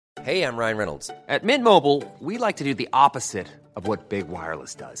Hey, I'm Ryan Reynolds. At Mint Mobile, we like to do the opposite of what Big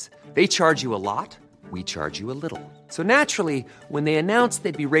Wireless does. They charge you a lot, we charge you a little. So naturally, when they announced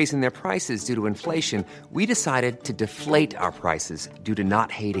they'd be raising their prices due to inflation, we decided to deflate our prices due to not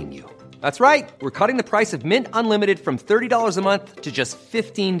hating you. That's right. We're cutting the price of Mint Unlimited from $30 a month to just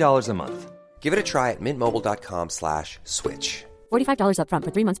 $15 a month. Give it a try at mintmobile.com/switch. $45 up front for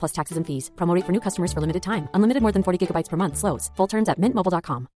 3 months plus taxes and fees. Promo rate for new customers for limited time. Unlimited more than 40 gigabytes per month. Slows full terms at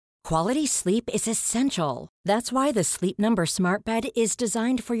mintmobile.com. Quality sleep is essential. That's why the Sleep Number Smart Bed is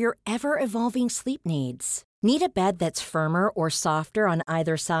designed for your ever-evolving sleep needs. Need a bed that's firmer or softer on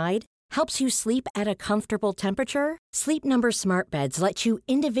either side? Helps you sleep at a comfortable temperature? Sleep Number Smart Beds let you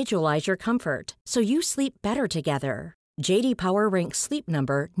individualize your comfort, so you sleep better together. J.D. Power ranks Sleep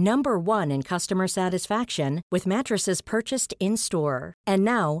Number number 1 in customer satisfaction with mattresses purchased in-store. And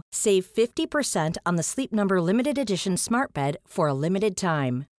now, save 50% on the Sleep Number Limited Edition Smart Bed for a limited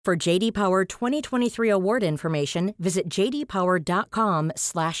time. For J.D. Power 2023 award information, visit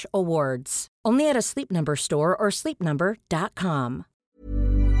jdpower.com/awards. Only at a Sleep Number store or sleepnumber.com.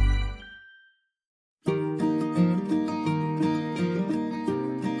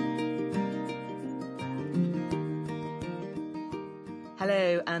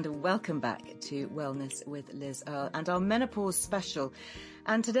 Hello and welcome back to Wellness with Liz Earle and our menopause special.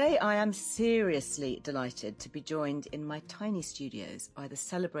 And today I am seriously delighted to be joined in my tiny studios by the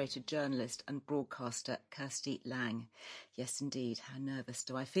celebrated journalist and broadcaster Kirsty Lang. Yes, indeed. How nervous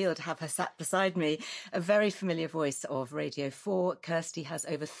do I feel to have her sat beside me? A very familiar voice of Radio 4. Kirsty has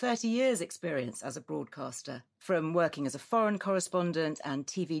over 30 years' experience as a broadcaster, from working as a foreign correspondent and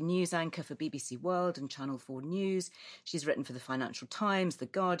TV news anchor for BBC World and Channel 4 News. She's written for the Financial Times, The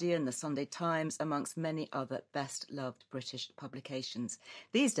Guardian, The Sunday Times, amongst many other best-loved British publications.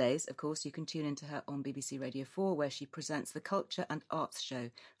 These days, of course, you can tune into her on BBC Radio 4, where she presents the culture and arts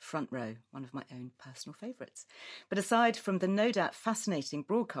show Front Row, one of my own personal favourites. But aside from the no doubt fascinating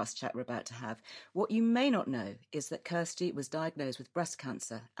broadcast chat we're about to have, what you may not know is that Kirsty was diagnosed with breast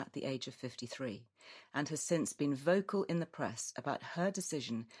cancer at the age of 53 and has since been vocal in the press about her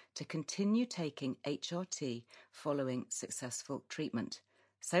decision to continue taking HRT following successful treatment.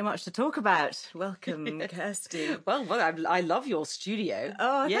 So much to talk about. Welcome, Kirsty. Well, I love your studio.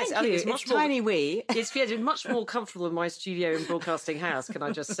 Oh, yes, thank you. It's tiny wee. It's much more comfortable than my studio in Broadcasting House, can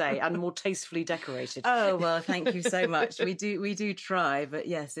I just say, and more tastefully decorated. Oh, well, thank you so much. We do try, but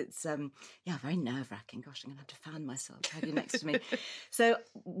yes, it's very nerve-wracking. Gosh, I'm going to have to fan myself to have you next to me. So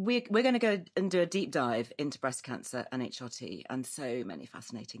we're going to go and do a deep dive into breast cancer and HRT and so many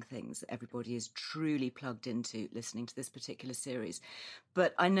fascinating things that everybody is truly plugged into listening to this particular series.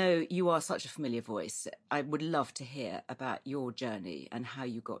 But I know you are such a familiar voice. I would love to hear about your journey and how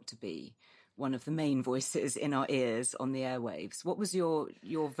you got to be one of the main voices in our ears on the airwaves. What was your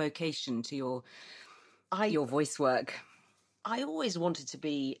vocation to your voice work? I always wanted to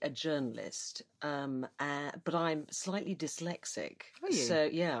be a journalist, but I'm slightly dyslexic. Are you? So,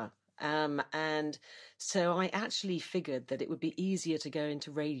 yeah. And so I actually figured that it would be easier to go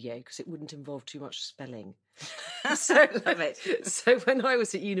into radio because it wouldn't involve too much spelling. So love it. So when I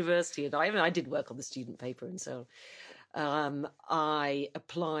was at university, and I did work on the student paper and so on, I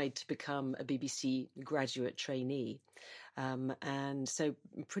applied to become a BBC graduate trainee. And so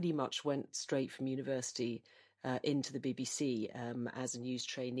pretty much went straight from university into the BBC as a news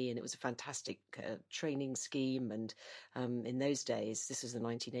trainee, and it was a fantastic training scheme. And in those days, this was the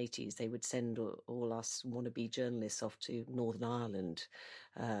 1980s, they would send all us wannabe journalists off to Northern Ireland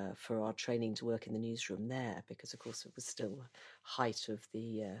for our training to work in the newsroom there, because of course it was still the height of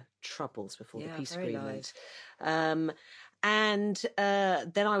the troubles before the peace agreement. And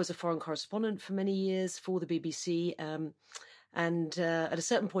then I was a foreign correspondent for many years for the BBC. And at a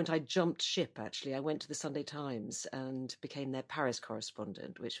certain point, I jumped ship, actually. I went to the Sunday Times and became their Paris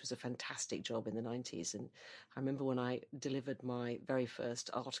correspondent, which was a fantastic job in the 90s. And I remember when I delivered my very first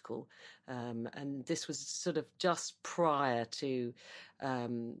article, and this was sort of just prior to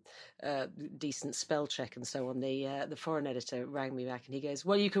decent spell check and so on. The foreign editor rang me back and he goes,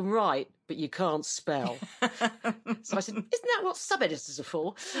 "Well, you can write, but you can't spell." So I said, "Isn't that what sub-editors are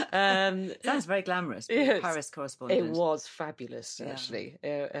for?" Sounds very glamorous. Yes, Paris correspondent. It was fabulous, actually.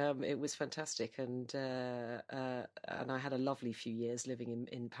 It was fantastic, and I had a lovely few years living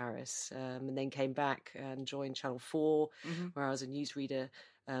in Paris, and then came back and joined Channel 4, where I was a newsreader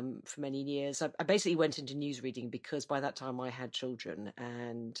for many years. I basically went into newsreading because by that time I had children,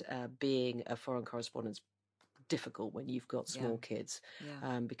 and being a foreign correspondent difficult when you've got small kids,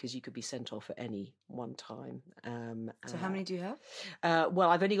 because you could be sent off at any one time. So how many do you have? Well,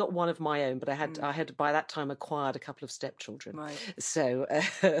 I've only got one of my own, but I had by that time acquired a couple of stepchildren. Right. So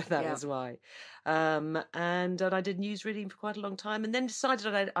that was why. And I did newsreading for quite a long time, and then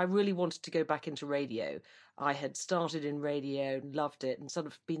decided I really wanted to go back into radio. I had started in radio, loved it, and sort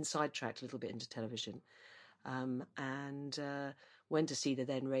of been sidetracked a little bit into television. And went to see the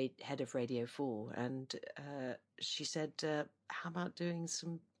then head of Radio 4, and she said, how about doing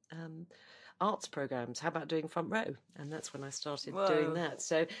some arts programs? How about doing Front Row? And that's when I started doing that.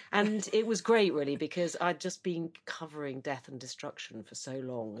 So, and it was great, really, because I'd just been covering death and destruction for so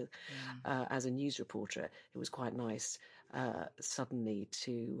long as a news reporter. It was quite nice suddenly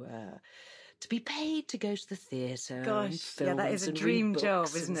to be paid to go to the theatre. Gosh, that is a dream job,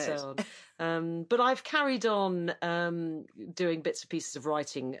 isn't it? So but I've carried on doing bits and pieces of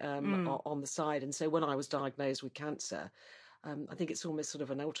writing on the side. And so when I was diagnosed with cancer, I think it's almost sort of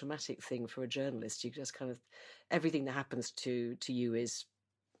an automatic thing for a journalist. You just kind of, everything that happens to you is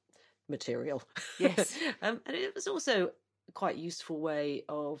material. Yes. And it was also quite a useful way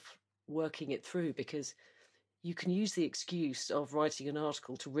of working it through, because you can use the excuse of writing an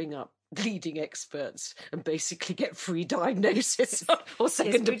article to ring up leading experts and basically get free diagnosis or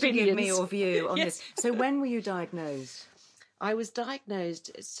second opinions. Would you give me your view on this? So when were you diagnosed? I was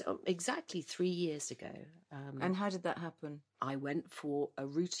diagnosed exactly 3 years ago. And how did that happen? I went for a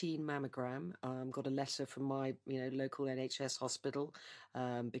routine mammogram, got a letter from my local NHS hospital,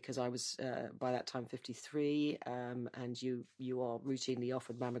 because I was by that time 53, and you are routinely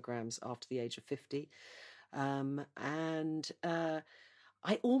offered mammograms after the age of 50.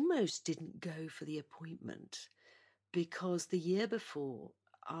 I almost didn't go for the appointment because the year before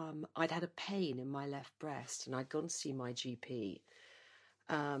I'd had a pain in my left breast, and I'd gone to see my GP.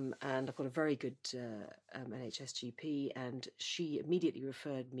 And I've got a very good NHS GP, and she immediately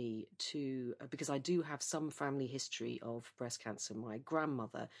referred me to, because I do have some family history of breast cancer. My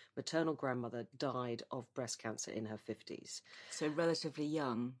maternal grandmother, died of breast cancer in her 50s. So relatively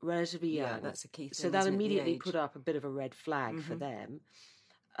young. Relatively young. Yeah, that's a key thing. So that immediately put up a bit of a red flag for them.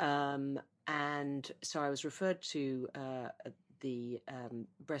 And so I was referred to the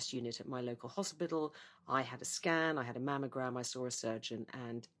breast unit at my local hospital. I had a scan, I had a mammogram, I saw a surgeon,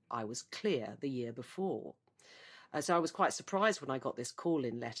 and I was clear the year before. So I was quite surprised when I got this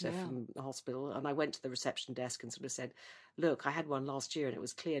call-in letter from the hospital, and I went to the reception desk and sort of said, look, I had one last year and it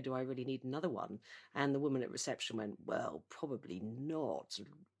was clear, do I really need another one? And the woman at reception went, well, probably not,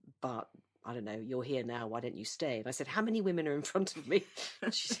 but I don't know, you're here now, why don't you stay? And I said, how many women are in front of me?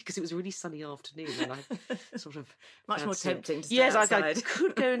 She said, because it was a really sunny afternoon, and I sort of... Much more tempting to stay outside. I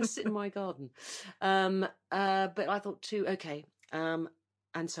could go and sit in my garden. But I thought too, okay. And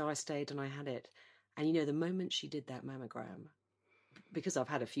so I stayed and I had it. And, the moment she did that mammogram, because I've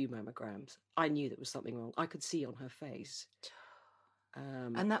had a few mammograms, I knew there was something wrong. I could see on her face.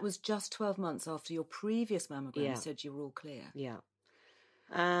 And that was just 12 months after your previous mammogram said you were all clear. Yeah.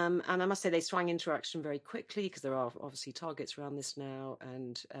 And I must say they swung into action very quickly, because there are obviously targets around this now.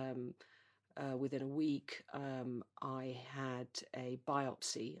 And within a week, I had a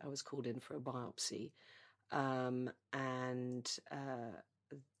biopsy. I was called in for a biopsy. And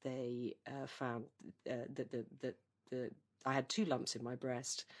they found that I had 2 lumps in my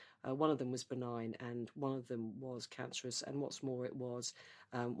breast. One of them was benign and one of them was cancerous, and what's more, it was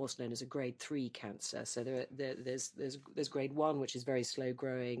what's known as a grade 3 cancer. So there's grade 1, which is very slow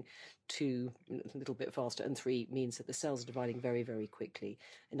growing, 2 a little bit faster, and 3 means that the cells are dividing very, very quickly.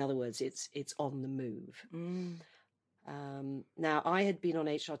 In other words, it's on the move. Now, I had been on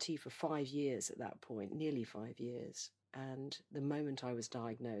HRT for 5 years at that point, nearly 5 years, and the moment I was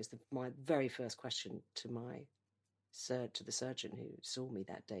diagnosed, my very first question to the surgeon who saw me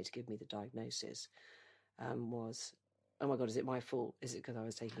that day to give me the diagnosis was, oh my God, is it my fault? Is it because I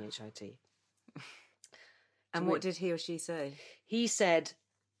was taking HRT? And what did he or she say? He said,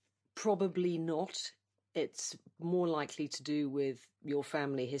 probably not. It's more likely to do with your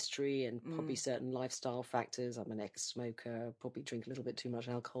family history and probably certain lifestyle factors. I'm an ex-smoker, probably drink a little bit too much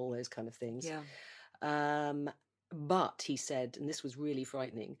alcohol, those kind of things. Yeah. But he said, and this was really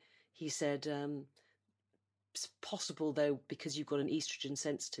frightening, he said, it's possible, though, because you've got an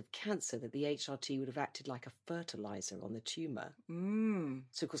estrogen-sensitive cancer, that the HRT would have acted like a fertiliser on the tumour.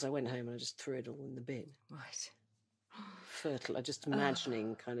 So, of course, I went home and I just threw it all in the bin. Right. Just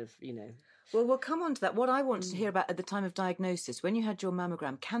imagining kind of, Well, we'll come on to that. What I want to hear about at the time of diagnosis, when you had your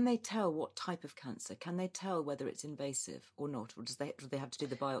mammogram, can they tell what type of cancer? Can they tell whether it's invasive or not? Or do they have to do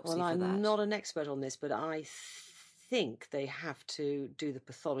the biopsy for that? Well, I'm not an expert on this, but I think they have to do the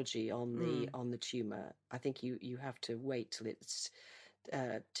pathology on the tumour. I think you have to wait till it's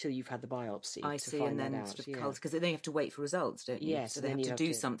till you've had the biopsy. I to see, find and then that out. sort of culture, because then you have to wait for results, don't you? Yes, so they have to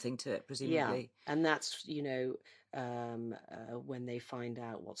do something to it, presumably. Yeah, and that's when they find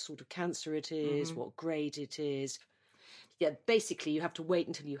out what sort of cancer it is, what grade it is. Yeah, basically you have to wait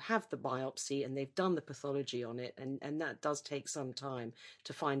until you have the biopsy and they've done the pathology on it, and that does take some time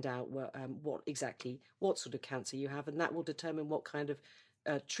to find out what sort of cancer you have, and that will determine what kind of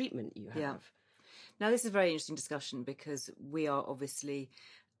treatment you have. Yeah. Now, this is a very interesting discussion because we are obviously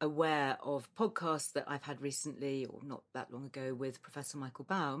aware of podcasts that I've had recently, or not that long ago, with Professor Michael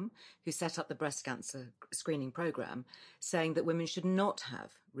Baum, who set up the breast cancer screening programme, saying that women should not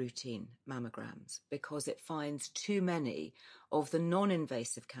have routine mammograms because it finds too many of the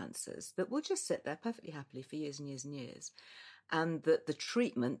non-invasive cancers that will just sit there perfectly happily for years and years and years. And that the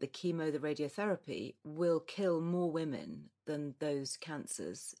treatment, the chemo, the radiotherapy, will kill more women than those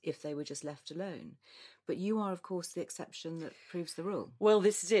cancers if they were just left alone. But you are, of course, the exception that proves the rule. Well,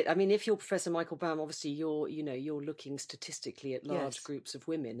 this is it. I mean, if you're Professor Michael Baum, obviously you're looking statistically at large groups of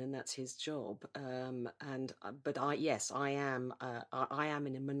women, and that's his job. But I am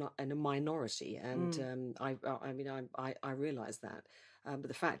in a minority, and I realise that. But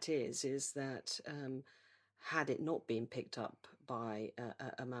the fact is that. Had it not been picked up by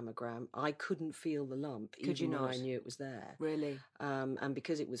a mammogram, I couldn't feel the lump, even when I knew it was there. Really? And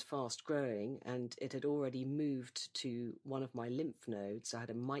because it was fast growing and it had already moved to one of my lymph nodes, I had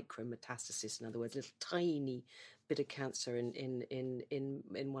a micrometastasis, in other words, a little tiny bit of cancer in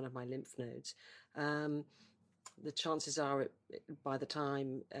one of my lymph nodes. The chances are, by the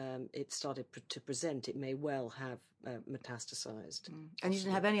time it started to present, it may well have metastasized. And you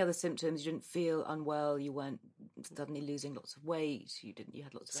didn't have any other symptoms? You didn't feel unwell? You weren't suddenly losing lots of weight? You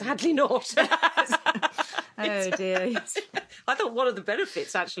had lots of... Sadly not. Oh, dear. Yes. I thought one of the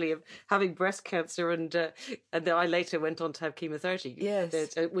benefits, actually, of having breast cancer and then I later went on to have chemotherapy,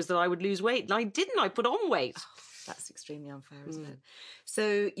 was that I would lose weight. And I didn't. I put on weight. That's extremely unfair, isn't it?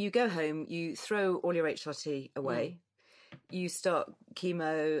 So you go home, you throw all your HRT away, you start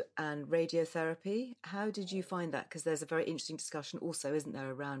chemo and radiotherapy. How did you find that? Because there's a very interesting discussion also, isn't there,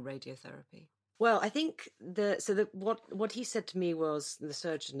 around radiotherapy? Well, I think what he said to me was, the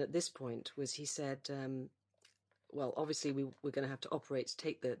surgeon at this point, was he said, well, obviously we're going to have to operate to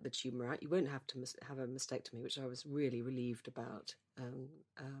take the tumour out. You won't have to have a mastectomy, which I was really relieved about,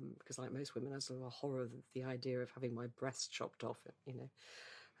 because like most women, I was sort of a horror of the idea of having my breasts chopped off,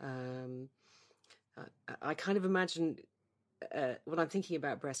 I kind of imagine... when I'm thinking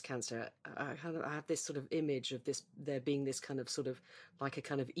about breast cancer, I have this sort of image of there being this kind of sort of like a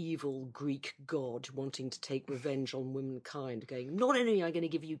kind of evil Greek god wanting to take revenge on womankind, going, not only am I going to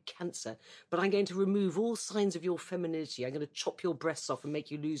give you cancer, but I'm going to remove all signs of your femininity. I'm going to chop your breasts off and make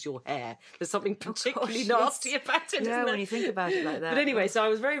you lose your hair. There's something particularly nasty about it, isn't when you think about it like that. But anyway, so I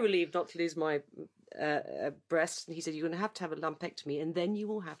was very relieved not to lose my breasts. And he said, you're going to have a lumpectomy, and then you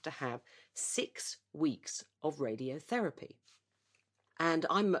will have to have 6 weeks of radiotherapy. And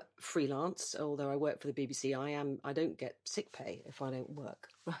I'm freelance, although I work for the BBC. I don't get sick pay if I don't work.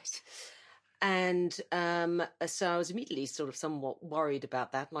 Right. And so I was immediately sort of somewhat worried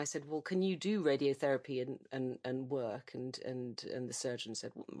about that. And I said, well, can you do radiotherapy and work? And the surgeon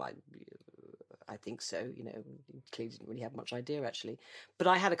said, well, I think so. He clearly didn't really have much idea, actually. But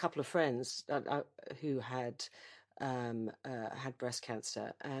I had a couple of friends who had breast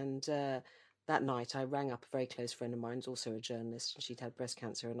cancer, and that night I rang up a very close friend of mine, who's also a journalist, and she'd had breast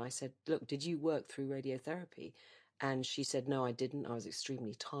cancer, and I said, look, did you work through radiotherapy? And she said, no, I didn't. I was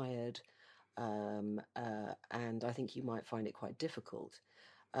extremely tired, and I think you might find it quite difficult.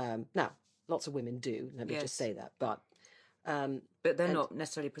 Now, lots of women do, let me just say that, but they're not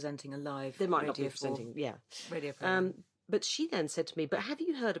necessarily presenting a live they might not be presenting, radio program. But she then said to me, but have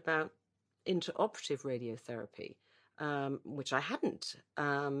you heard about intraoperative radiotherapy? Which I hadn't.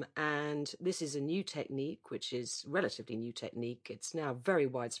 And this is a new technique, which is relatively new technique. It's now very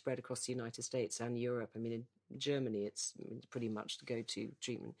widespread across the United States and Europe. I mean, in Germany, it's pretty much the go-to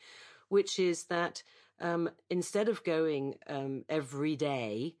treatment, which is that instead of going every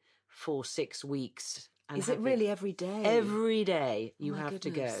day for 6 weeks... Is it really every day? Every day you have to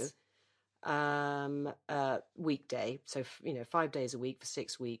go. Weekday, so 5 days a week for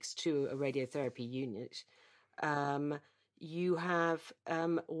 6 weeks to a radiotherapy unit. You have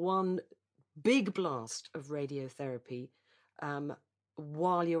one big blast of radiotherapy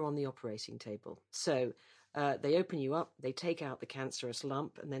while you're on the operating table. So they open you up, they take out the cancerous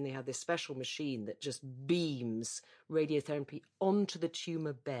lump, and then they have this special machine that just beams radiotherapy onto the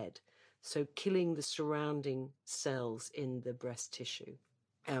tumour bed. so killing the surrounding cells in the breast tissue.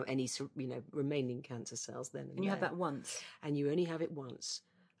 Any remaining cancer cells then and you there. have that once? And you only have it once.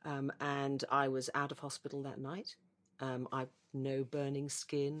 And I was out of hospital that night. I've no burning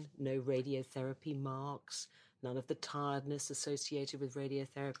skin, no radiotherapy marks, none of the tiredness associated with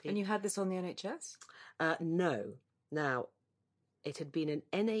radiotherapy. And you had this on the NHS? No. Now, it had been an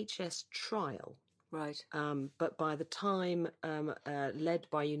NHS trial. Right. But by the time led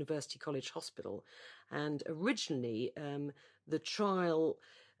by University College Hospital, and originally the trial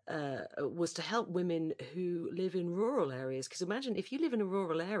was to help women who live in rural areas. Because imagine if you live in a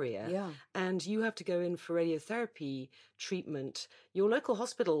rural area and you have to go in for radiotherapy treatment, your local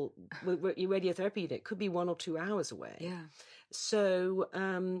hospital, your radiotherapy unit could be 1 or 2 hours away. Yeah. So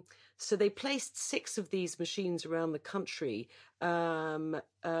they placed 6 of these machines around the country in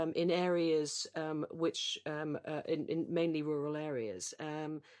areas which in mainly rural areas.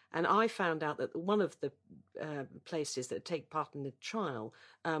 And I found out that one of the places that take part in the trial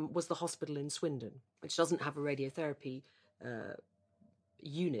was the hospital in Swindon, which doesn't have a radiotherapy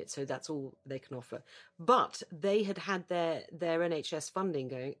unit, so that's all they can offer. But they had their NHS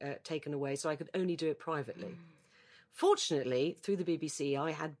funding taken away, so I could only do it privately. Fortunately, through the BBC,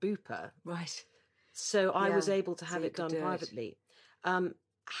 I had Bupa. Right. So I was able to have it done privately.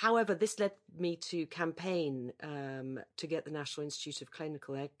 However, this led me to campaign to get the National Institute of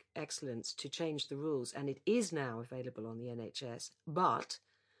Clinical Excellence to change the rules, and it is now available on the NHS, but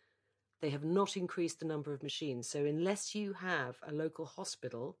they have not increased the number of machines. So unless you have a local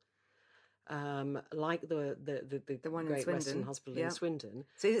hospital, like the one Great in Western Hospital in Swindon.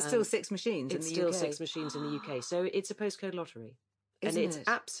 So is it still 6 machines in the UK? It's still 6 machines in the UK. So it's a postcode lottery. Isn't it's it?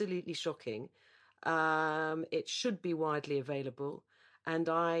 absolutely shocking. It should be widely available. And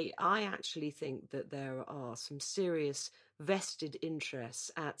I actually think that there are some serious vested interests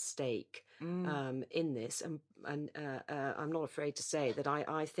at stake in this. And I'm not afraid to say that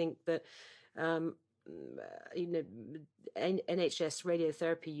I think that NHS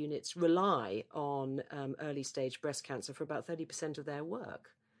radiotherapy units rely on early stage breast cancer for about 30% of their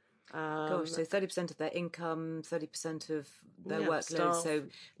work. Gosh, so 30% of their income, 30% of their workload. Staff. So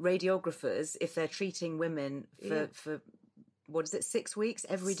radiographers, if they're treating women for what is it, 6 weeks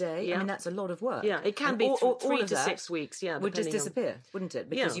every day? Yeah. I mean, that's a lot of work. Yeah, it can And be all 3 of to that 6 weeks. Yeah, would just depending on- disappear, wouldn't it?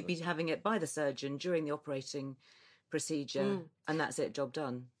 Because Yeah. you'd be having it by the surgeon during the operating procedure, and that's it, job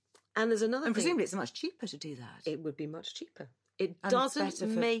done. And there's another And thing. presumably it's much cheaper to do that. It would be much cheaper. It And doesn't better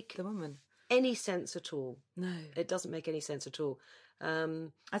for make the woman. any sense at all. No. It doesn't make any sense at all.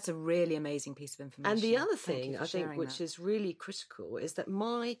 That's a really amazing piece of information. And the other Thank you thing, for I think, sharing which that. is really critical, is that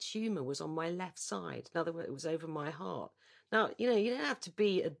my tumour was on my left side. In other words, it was over my heart. Now, you don't have to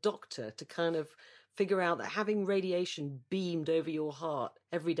be a doctor to kind of figure out that having radiation beamed over your heart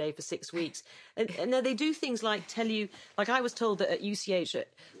every day for 6 weeks. And they do things like tell you, like I was told that at UCH, at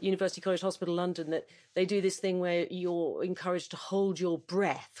University College Hospital London, that they do this thing where you're encouraged to hold your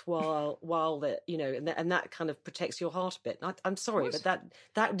breath while and that kind of protects your heart a bit. I'm sorry, but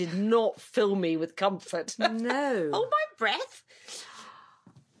that did not fill me with comfort. No. Hold my breath.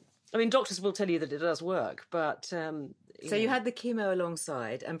 I mean, doctors will tell you that it does work, but So you had the chemo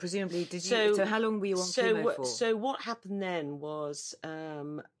alongside, and presumably did you? So how long were you on chemo for? So what happened then was,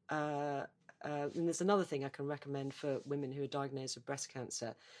 and there's another thing I can recommend for women who are diagnosed with breast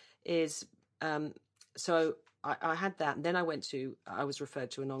cancer, is so I had that, and then I was referred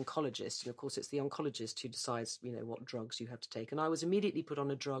to an oncologist, and of course it's the oncologist who decides what drugs you have to take, and I was immediately put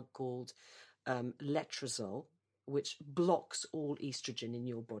on a drug called letrozole, which blocks all estrogen in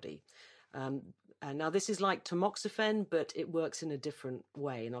your body. And now this is like tamoxifen, but it works in a different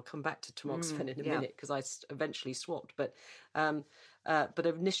way. And I'll come back to tamoxifen in a minute because I eventually swapped. But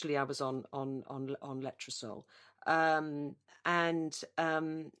initially I was on letrozole.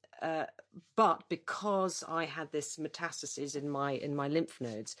 But because I had this metastasis in my lymph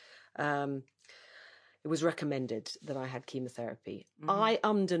nodes, it was recommended that I had chemotherapy. I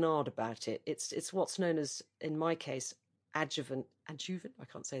ummed and ahed about it. It's what's known as, in my case, adjuvant. I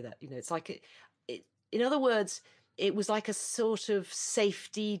can't say that. It's like it. In other words, it was like a sort of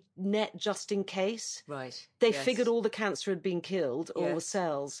safety net just in case. Right. They figured all the cancer had been killed, all the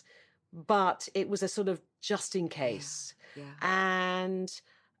cells, but it was a sort of just in case. Yeah. And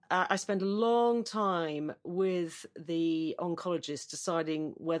I spent a long time with the oncologist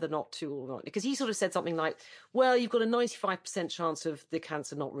deciding whether not to or not, because he sort of said something like, well, you've got a 95% chance of the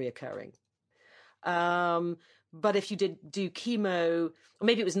cancer not reoccurring. But if you do chemo, or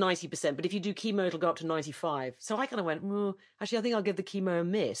maybe it was 90%, but if you do chemo, it'll go up to 95. So I kind of went, actually, I think I'll give the chemo a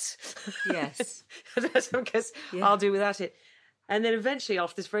miss. Yes. Because I'll do without it. And then eventually,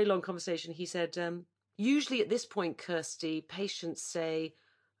 after this very long conversation, he said, usually at this point, Kirsty, patients say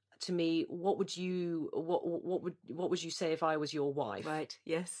to me, what would you say if I was your wife? Right.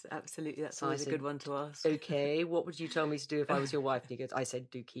 Yes, absolutely. That's always a good one to ask. Okay, what would you tell me to do if I was your wife? And he goes, I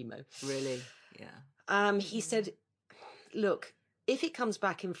said, do chemo. Really? Yeah. He said, look, if it comes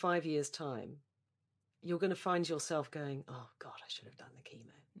back in 5 years' time, you're going to find yourself going, oh, God, I should have done the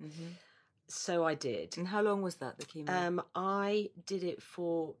chemo. Mm-hmm. So I did. And how long was that, the chemo? I did it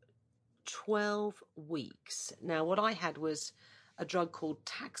for 12 weeks. Now, what I had was a drug called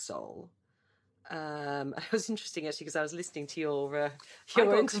Taxol. It was interesting, actually, because I was listening to your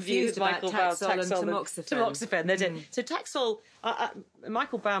interview with Michael about Taxol and tamoxifen. So Taxol,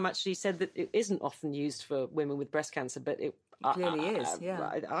 Michael Baum actually said that it isn't often used for women with breast cancer, but it clearly is.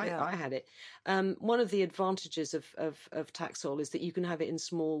 I had it. One of the advantages of Taxol is that you can have it in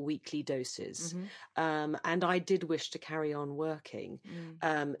small weekly doses. Mm-hmm. And I did wish to carry on working.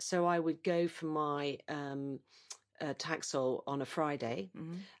 So I would go for my Taxol on a Friday.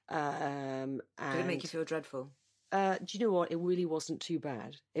 Mm-hmm. Did it make you feel dreadful? Do you know what? It really wasn't too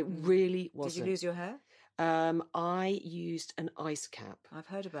bad. It really wasn't. Did you lose your hair? I used an ice cap. I've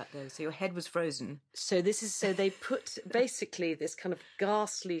heard about those. So your head was frozen. So they put basically this kind of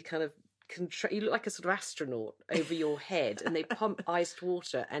ghastly kind of you look like a sort of astronaut over your head, and they pump iced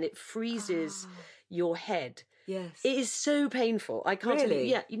water, and it freezes your head. Yes, it is so painful. I can't tell you.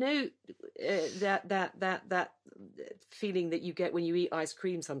 Yeah, you know that feeling that you get when you eat ice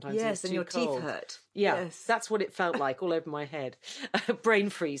cream sometimes. Yes, and your cold. teeth hurt. Yeah, yes. That's what it felt like all over my head. Brain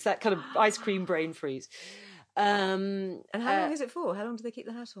freeze, that kind of ice cream brain freeze. And how long is it for? How long do they keep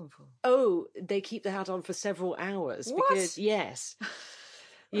the hat on for? Oh, they keep the hat on for several hours. What? Because, yes.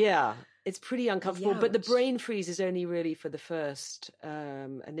 Yeah, it's pretty uncomfortable. Youch. But the brain freeze is only really for the first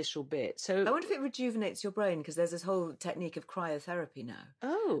initial bit. So I wonder if it rejuvenates your brain, because there's this whole technique of cryotherapy now.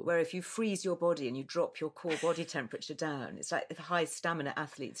 Oh. Where if you freeze your body and you drop your core body temperature down, it's like the high stamina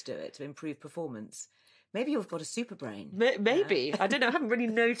athletes do it to improve performance. Maybe you've got a super brain. Maybe. I don't know. I haven't really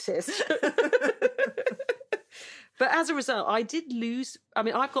noticed. But as a result, I did lose... I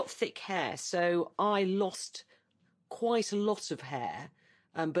mean, I've got thick hair, so I lost quite a lot of hair,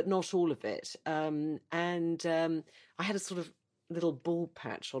 but not all of it. I had a sort of little bald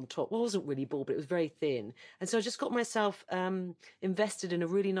patch on top. Well, it wasn't really bald, but it was very thin. And so I just got myself invested in a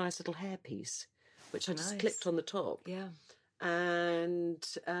really nice little hairpiece, which I just clipped on the top. Yeah. And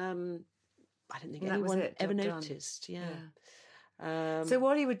I don't think anyone ever noticed. Yeah. So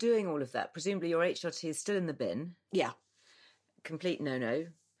while you were doing all of that, presumably your HRT is still in the bin. Yeah. Complete no-no.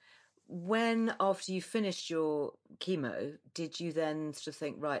 When, after you finished your chemo, did you then sort of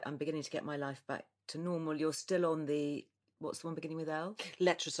think, right, I'm beginning to get my life back to normal? You're still on the, what's the one beginning with L?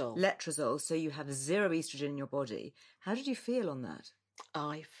 Letrozole. Letrozole, so you have zero estrogen in your body. How did you feel on that?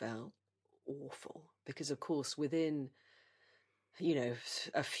 I felt awful because, of course, within...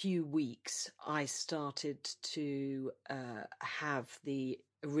 a few weeks, I started to have the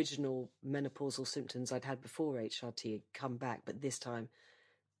original menopausal symptoms I'd had before HRT come back, but this time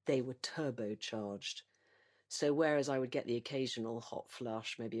they were turbocharged. So whereas I would get the occasional hot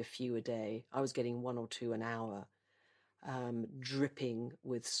flush, maybe a few a day, I was getting 1 or 2 an hour, dripping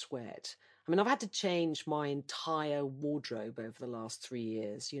with sweat. I mean, I've had to change my entire wardrobe over the last 3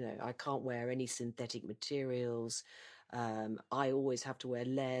 years. I can't wear any synthetic materials. I always have to wear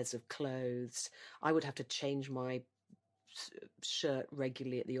layers of clothes. I would have to change my shirt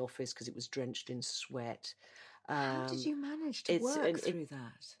regularly at the office because it was drenched in sweat. How did you manage to work through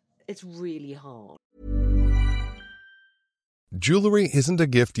that? It's really hard. Jewelry isn't a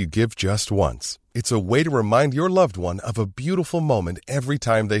gift you give just once. It's a way to remind your loved one of a beautiful moment every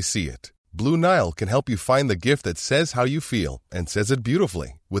time they see it. Blue Nile can help you find the gift that says how you feel and says it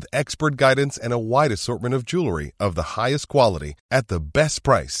beautifully, with expert guidance and a wide assortment of jewelry of the highest quality at the best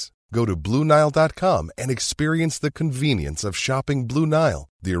price. Go to BlueNile.com and experience the convenience of shopping Blue Nile,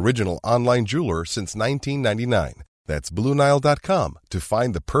 the original online jeweler since 1999. That's BlueNile.com to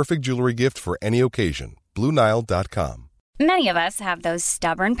find the perfect jewelry gift for any occasion. BlueNile.com. Many of us have those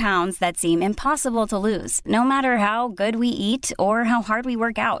stubborn pounds that seem impossible to lose, no matter how good we eat or how hard we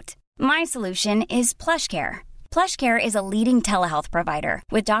work out. My solution is PlushCare. PlushCare is a leading telehealth provider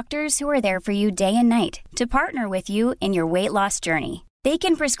with doctors who are there for you day and night to partner with you in your weight loss journey. They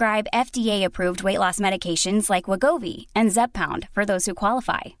can prescribe FDA-approved weight loss medications like Wegovy and Zepbound for those who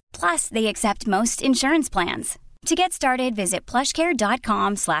qualify. Plus, they accept most insurance plans. To get started, visit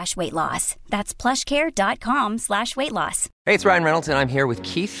plushcare.com/weightloss. That's plushcare.com/weightloss. Hey, it's Ryan Reynolds, and I'm here with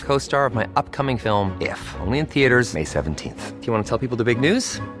Keith, co-star of my upcoming film, If, only in theaters May 17th. Do you want to tell people the big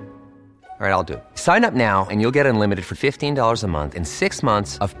news? All right, I'll do it. Sign up now and you'll get unlimited for $15 a month and 6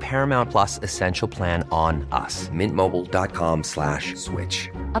 months of Paramount Plus Essential Plan on us. MintMobile.com/switch.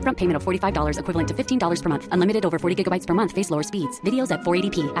 Upfront payment of $45 equivalent to $15 per month. Unlimited over 40 gigabytes per month. Face lower speeds. Videos at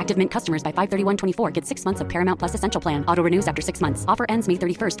 480p. Active Mint customers by 531.24 get 6 months of Paramount Plus Essential Plan. Auto renews after 6 months. Offer ends May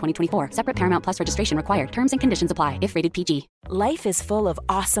 31st, 2024. Separate Paramount Plus registration required. Terms and conditions apply if rated PG. Life is full of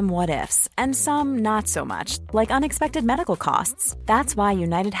awesome what-ifs, and some not so much, like unexpected medical costs. That's why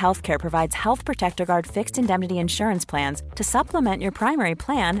United Healthcare provides Health Protector Guard fixed indemnity insurance plans to supplement your primary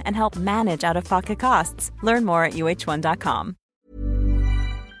plan and help manage out-of-pocket costs. Learn more at uh1.com.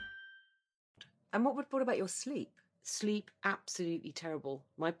 And what about your sleep? Sleep, absolutely terrible.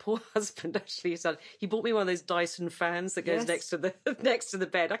 My poor husband actually said he bought me one of those Dyson fans that goes next to the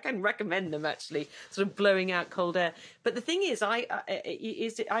bed. I can recommend them, actually, sort of blowing out cold air. But the thing is, I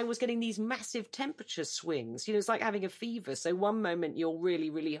was getting these massive temperature swings. You know, it's like having a fever. So one moment you're really,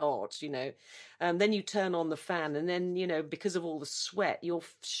 really hot, you know, and then you turn on the fan, and then, you know, because of all the sweat, you're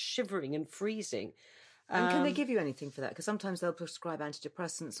shivering and freezing. And can they give you anything for that? Because sometimes they'll prescribe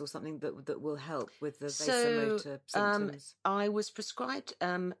antidepressants or something that will help with the vasomotor symptoms. I was prescribed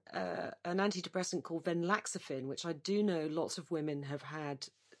an antidepressant called venlafaxine, which I do know lots of women have had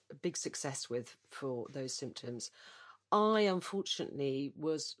big success with for those symptoms. I, unfortunately,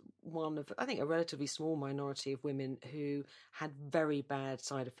 was one of, I think, a relatively small minority of women who had very bad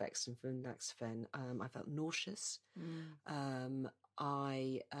side effects from venlafaxine. I felt nauseous.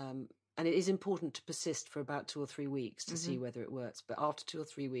 And it is important to persist for about 2 or 3 weeks to see whether it works. But after 2 or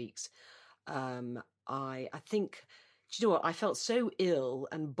 3 weeks, I think, do you know what? I felt so ill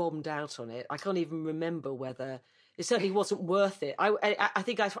and bombed out on it. I can't even remember whether it certainly wasn't worth it. I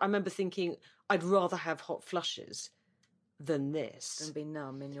think I remember thinking I'd rather have hot flushes than this. And be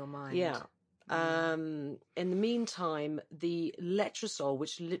numb in your mind. Yeah. In the meantime, the letrozole,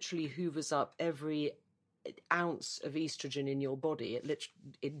 which literally hoovers up every ounce of estrogen in your body,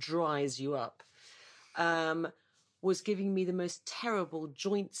 it dries you up, was giving me the most terrible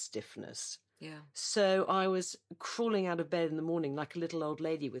joint stiffness. Yeah. So I was crawling out of bed in the morning like a little old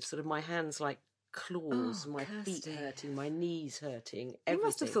lady with sort of my hands like claws, my feet hurting, my knees hurting, everything. You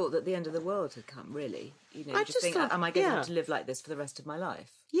must have thought that the end of the world had come, really. You know, I you just think, thought, am I going to have to live like this for the rest of my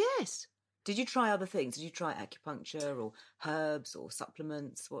life? Yes. Did you try other things? Did you try acupuncture or herbs or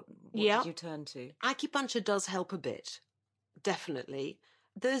supplements? What did you turn to? Acupuncture does help a bit, definitely.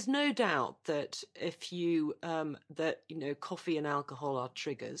 There's no doubt that if you coffee and alcohol are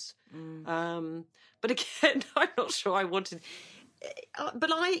triggers. But again, I'm not sure I wanted.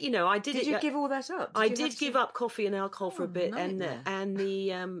 But I did. Did you give all that up? I did give up coffee and alcohol for a bit, nightmare. and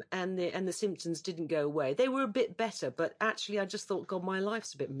the symptoms didn't go away. They were a bit better, but actually, I just thought, God, my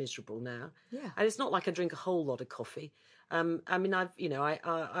life's a bit miserable now. Yeah, and it's not like I drink a whole lot of coffee. I mean, I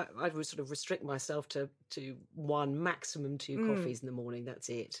would sort of restrict myself to 1, maximum 2 coffees in the morning. That's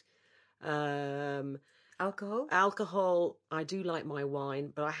it. Alcohol, I do like my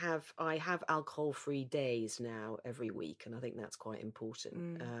wine, but I have alcohol-free days now every week, and I think that's quite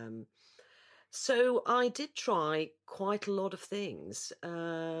important. So I did try quite a lot of things,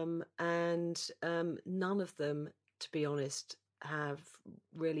 and none of them, to be honest, have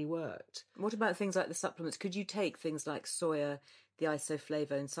really worked. What about things like the supplements? Could you take things like soya, the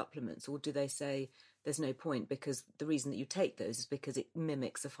isoflavone supplements, or do they say there's no point because the reason that you take those is because it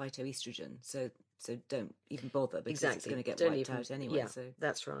mimics a phytoestrogen? So don't even bother because it's going to get wiped out anyway. Yeah, so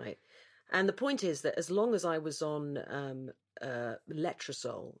that's right. And the point is that as long as I was on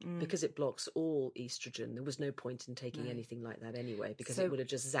letrozole, because it blocks all estrogen, there was no point in taking anything like that anyway, because it would have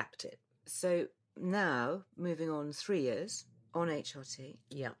just zapped it. So now, moving on 3 years on HRT.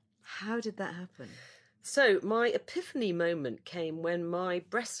 Yeah. How did that happen? So my epiphany moment came when my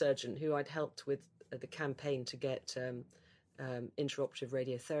breast surgeon, who I'd helped with the campaign to get intraoperative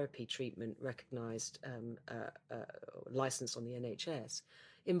radiotherapy treatment recognised, licensed on the NHS,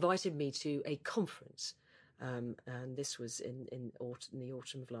 invited me to a conference, and this was in the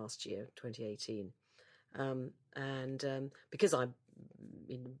autumn of last year, 2018, and because I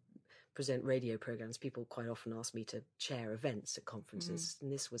present radio programs, people quite often ask me to chair events at conferences, and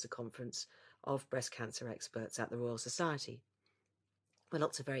this was a conference of breast cancer experts at the Royal Society, where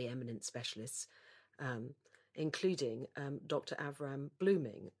lots of very eminent specialists, including Dr. Avram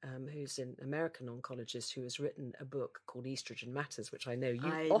Blooming, who's an American oncologist who has written a book called Estrogen Matters, which I know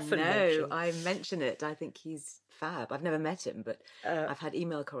you often mention. I mention it. I think he's fab. I've never met him, but I've had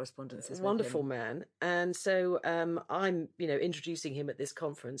email correspondences with him. Wonderful man. And so I'm, introducing him at this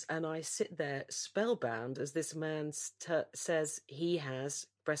conference, and I sit there spellbound as this man says he has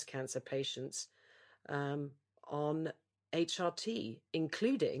breast cancer patients on HRT,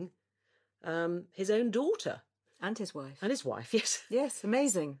 including his own daughter. And his wife. And his wife, yes. Yes,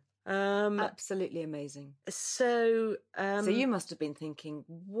 amazing. Absolutely amazing. So you must have been thinking,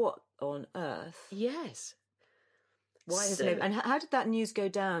 what on earth? Yes. Why has nobody... And how did that news go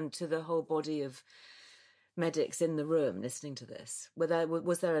down to the whole body of medics in the room listening to this?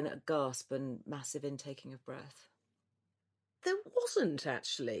 Was there a gasp and massive intaking of breath? There wasn't,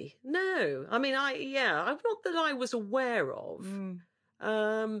 actually. No. I mean, not that I was aware of.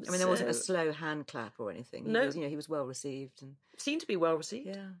 I mean, there wasn't a slow hand clap or anything. No. He was well received. And seemed to be well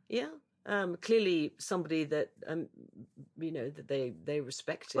received. Yeah. Clearly somebody that, that they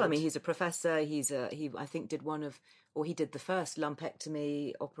respected. Well, I mean, he's a professor. He I think he did the first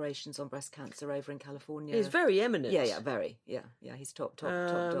lumpectomy operations on breast cancer over in California. He's very eminent. Yeah, very. Yeah, he's top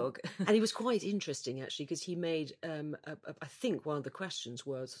dog. And he was quite interesting, actually, because he made, I think one of the questions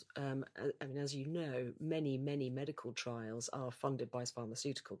was, as you know, many, many medical trials are funded by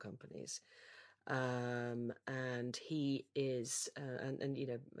pharmaceutical companies. And he is,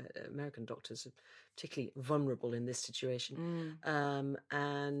 American doctors are particularly vulnerable in this situation.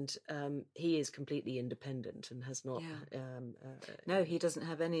 He is completely independent and has not. No, he doesn't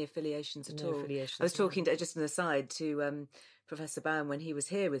have any affiliations at all. Affiliations, I was talking just an aside to Professor Baum when he was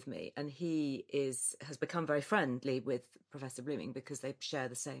here with me, and he has become very friendly with Professor Blooming because they share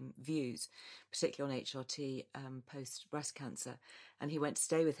the same views, particularly on HRT post breast cancer. And he went to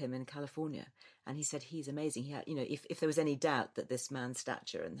stay with him in California, and he said he's amazing. He had, if there was any doubt that this man's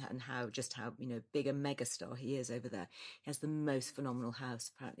stature and how big a megastar he is over there, he has the most phenomenal house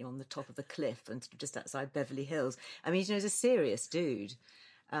apparently on the top of a cliff and just outside Beverly Hills. I mean, he's a serious dude,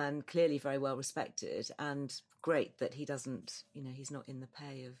 and clearly very well respected, and great that he doesn't, he's not in the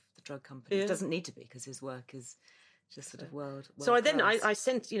pay of the drug company. He doesn't need to be because his work is just sort of world. So I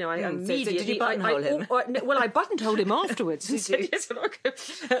sent, I immediately... So did you buttonhole him? I buttonholed him afterwards. He said, yes,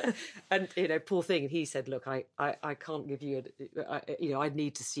 and poor thing. He said, look, I can't give you, I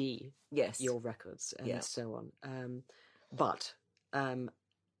need to see your records and so on. But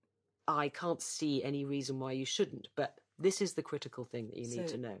I can't see any reason why you shouldn't. But this is the critical thing that you need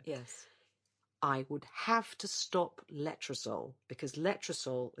to know. Yes. I would have to stop letrozole because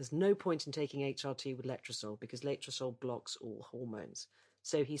there's no point in taking HRT with letrozole because letrozole blocks all hormones.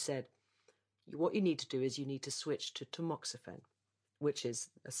 So he said, what you need to do is you need to switch to tamoxifen, which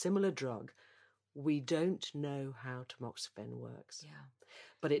is a similar drug. We don't know how tamoxifen works,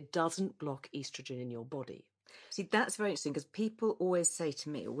 but it doesn't block estrogen in your body. See, that's very interesting because people always say to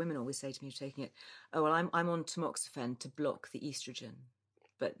me, or women always say to me taking it, oh, well, I'm on tamoxifen to block the estrogen.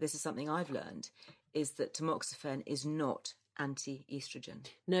 But this is something I've learned, is that tamoxifen is not anti-estrogen.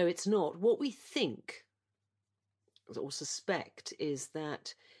 No, it's not. What we think or suspect is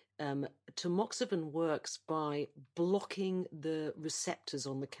that tamoxifen works by blocking the receptors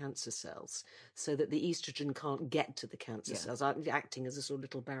on the cancer cells so that the estrogen can't get to the cancer cells, acting as a sort of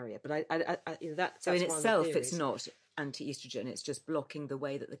little barrier. But that's so in itself, it's not anti-estrogen. It's just blocking the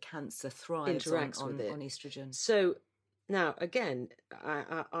way that the cancer thrives on estrogen. So now, again,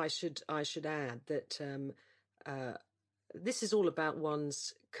 I should add that this is all about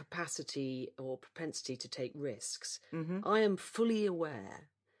one's capacity or propensity to take risks. Mm-hmm. I am fully aware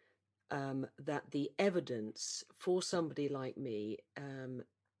that the evidence for somebody like me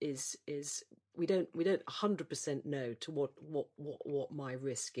is we don't 100% know to what my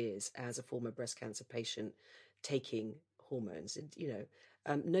risk is as a former breast cancer patient taking hormones.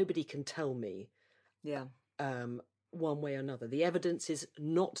 Nobody can tell me. One way or another. The evidence is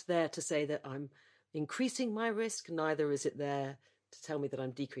not there to say that I'm increasing my risk, neither is it there to tell me that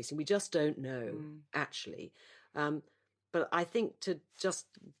I'm decreasing. We just don't know, actually. But I think to just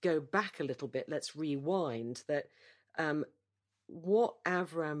go back a little bit, let's rewind that what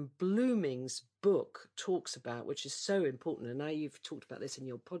Avram Blooming's book talks about, which is so important, and now you've talked about this in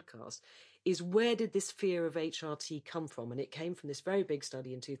your podcast, is where did this fear of HRT come from? And it came from this very big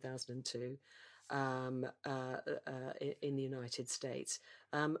study in 2002 in the United States,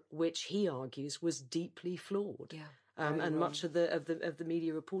 which he argues was deeply flawed. And much of the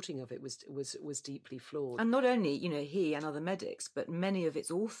media reporting of it was deeply flawed. And not only, he and other medics, but many of its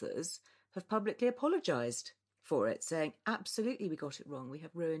authors have publicly apologised for it, saying, absolutely, we got it wrong. We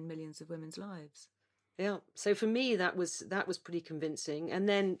have ruined millions of women's lives. Yeah. So for me, that was pretty convincing. And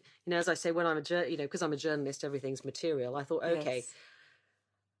then, as I say, when I'm because I'm a journalist, everything's material. I thought, okay. Yes.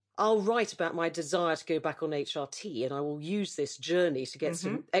 I'll write about my desire to go back on HRT, and I will use this journey to get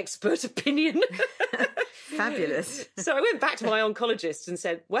some expert opinion. Fabulous. So I went back to my oncologist and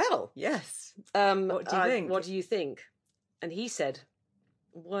said, well, yes. What do you think? What do you think? And he said,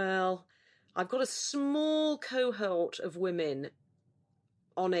 well, I've got a small cohort of women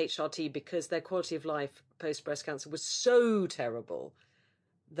on HRT because their quality of life post breast cancer was so terrible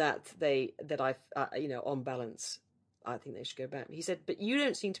that I on balance, I think they should go back. He said, but you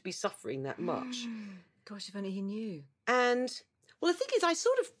don't seem to be suffering that much. Gosh, if only he knew. And well, the thing is,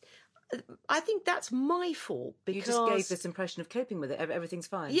 I think that's my fault because you just gave this impression of coping with it. Everything's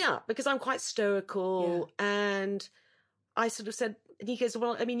fine. Yeah, because I'm quite stoical, and I sort of said, and he goes,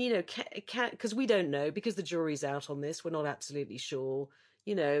 well, I mean, because we don't know, because the jury's out on this, we're not absolutely sure,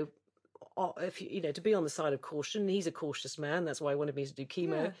 if to be on the side of caution. He's a cautious man. That's why he wanted me to do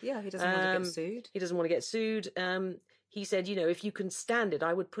chemo. Yeah, he doesn't want to get sued. He doesn't want to get sued. He said, if you can stand it,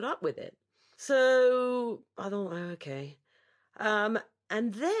 I would put up with it. So I thought, okay.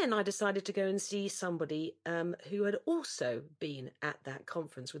 And then I decided to go and see somebody who had also been at that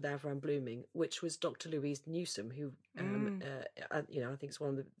conference with Avram Blooming, which was Dr. Louise Newsom, who, I think is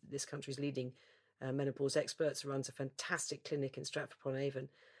one of this country's leading menopause experts, who runs a fantastic clinic in Stratford-upon-Avon.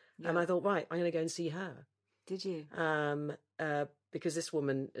 Yeah. And I thought, right, I'm going to go and see her. Did you? Because this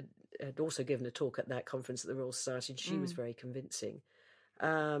woman had also given a talk at that conference at the Royal Society, and she was very convincing.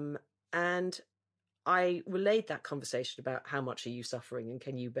 And I relayed that conversation about how much are you suffering and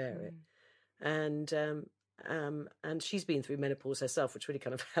can you bear it, and she's been through menopause herself, which really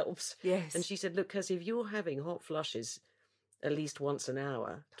kind of helps. Yes. And she said, "Look, Kirsty, if you're having hot flushes at least once an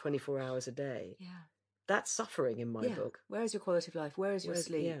hour, 24 hours a day, that's suffering in my book. Where is your quality of life? Where is your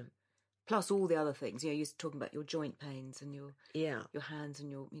sleep? Yeah. Plus all the other things. You're talking about your joint pains and your hands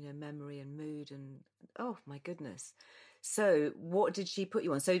and your memory and mood and oh my goodness." So what did she put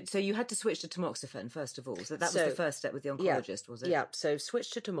you on? So you had to switch to tamoxifen first of all. So that was the first step with the oncologist, was it? Yeah. So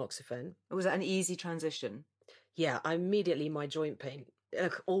switched to tamoxifen. Was that an easy transition? Yeah. My joint pain.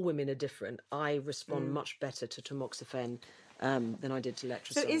 All women are different. I respond much better to tamoxifen than I did to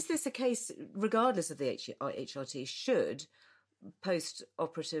letrozole. So is this a case, regardless of the HRT, should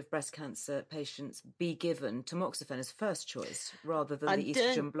post-operative breast cancer patients be given tamoxifen as first choice rather than the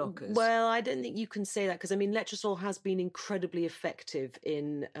estrogen blockers? Well, I don't think you can say that, because letrozole has been incredibly effective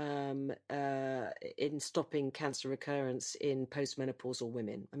in stopping cancer recurrence in postmenopausal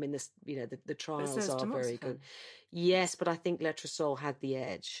women. The trials are very good. Yes, but I think letrozole had the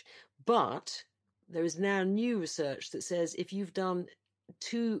edge. But there is now new research that says if you've done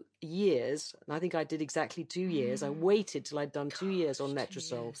 2 years, and I think I did exactly 2 years. I waited till I'd done 2 years on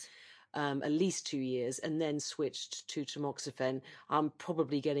letrozole, at least 2 years, and then switched to tamoxifen. I'm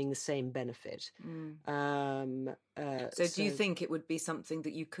probably getting the same benefit. So do you think it would be something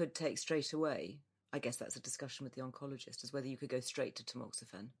that you could take straight away? I guess that's a discussion with the oncologist, as whether you could go straight to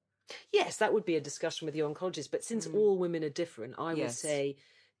tamoxifen. Yes, that would be a discussion with the oncologist. But since all women are different, I would say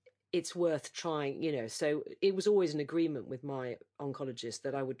it's worth trying, so it was always an agreement with my oncologist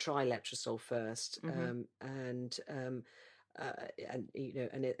that I would try letrozole first, and then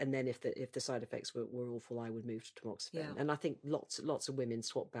if the side effects were awful, I would move to tamoxifen. Yeah. And I think lots of women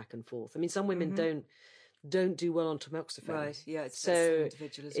swap back and forth. Some women don't do well on tamoxifen. Right. Yeah. It's so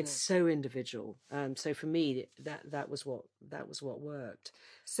individual, isn't it? It's so individual. So for me, that was what worked.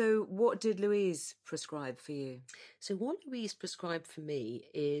 So what did Louise prescribe for you? So what Louise prescribed for me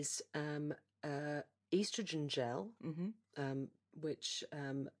is estrogen gel, which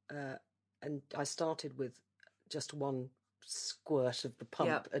and I started with just one squirt of the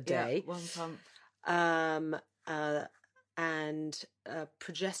pump a day. Yeah, one pump. And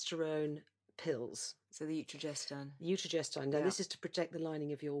progesterone pills. So the Utrogestan. Now, this is to protect the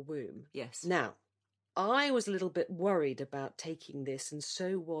lining of your womb. Yes. Now, I was a little bit worried about taking this, and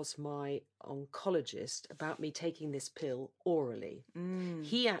so was my oncologist, about me taking this pill orally.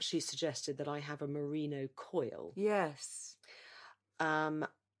 He actually suggested that I have a merino coil. Yes.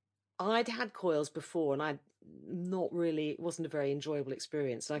 I'd had coils before, and it wasn't a very enjoyable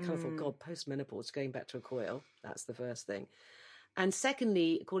experience. And I kind of thought, God, post-menopause, going back to a coil, that's the first thing. And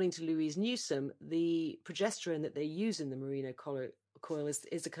secondly, according to Louise Newsom, the progesterone that they use in the merino coil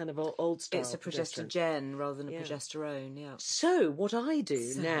is a kind of old style. It's a progestogen rather than a progesterone, yeah. So what I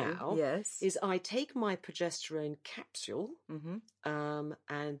do now yes. is I take my progesterone capsule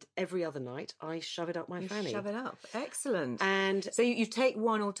and every other night I shove it up my fanny. Shove it up. Excellent. And so you take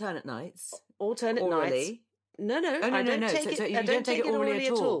one alternate nights? Alternate orally. Nights. No. I don't take it. You don't take it orally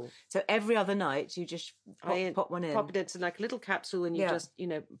at all. So every other night you just pop one in. Pop it into like a little capsule, and you just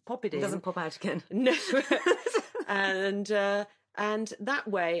pop it in. It doesn't pop out again. No. And that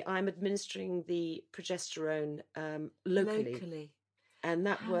way I'm administering the progesterone locally. And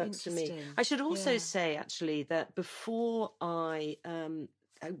that works for me. I should also say, actually, that before I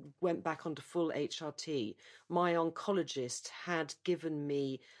went back onto full HRT, my oncologist had given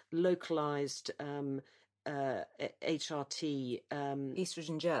me localized HRT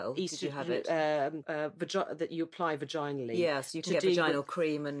estrogen gel. Did you have it? That you apply vaginally. Yes, you can get vaginal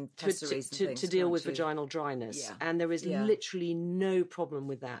cream and pessaries and things to deal with vaginal dryness. Yeah. And there is literally no problem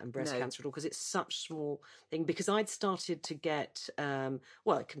with that in breast cancer at all, because it's such a small thing. Because I'd started to get,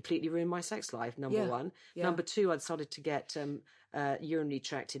 it completely ruined my sex life, number one. Yeah. Number two, I'd started to get urinary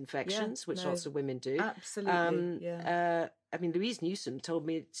tract infections, which lots of women do. Absolutely, I mean, Louise Newsom told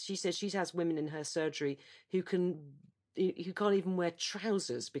me, she says she has women in her surgery who can't even wear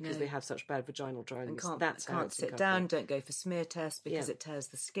trousers because they have such bad vaginal dryness. And can't sit down, don't go for smear tests because it tears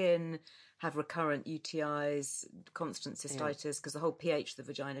the skin, have recurrent UTIs, constant cystitis, because the whole pH of the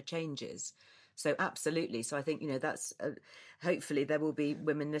vagina changes. So absolutely. So I think, that's hopefully there will be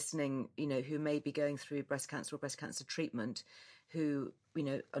women listening, who may be going through breast cancer or breast cancer treatment who,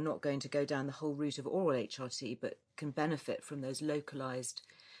 are not going to go down the whole route of oral HRT, but can benefit from those localised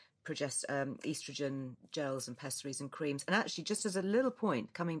estrogen gels and pessaries and creams. And actually, just as a little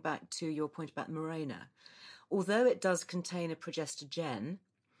point, coming back to your point about Mirena, although it does contain a progestogen,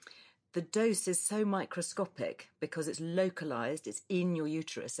 the dose is so microscopic because it's localised, it's in your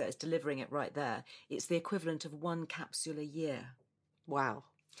uterus, so it's delivering it right there. It's the equivalent of 1 capsule a year. Wow.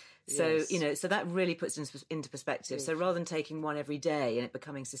 So, so that really puts it into perspective. So rather than taking one every day and it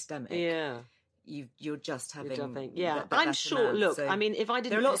becoming systemic, you're just having... I'm sure, amount. Look, So I mean, if I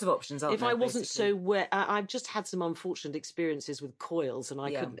didn't... There are lots of options, aren't there? If I wasn't so wet... I've just had some unfortunate experiences with coils, and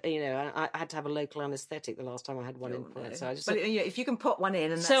I couldn't, I had to have a local anaesthetic the last time I had one in. No. So I just... But if you can put one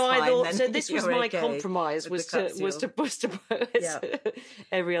in, and that's so fine, I thought, then so this was my okay compromise, was to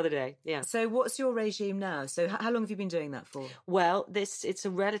every other day. Yeah. So what's your regime now? So how long have you been doing that for? Well, it's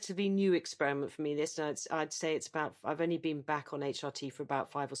a relatively new experiment for me. I'd say I've only been back on HRT for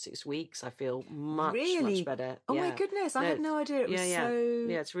about 5 or 6 weeks. I feel much better. Oh my goodness, I had no idea it was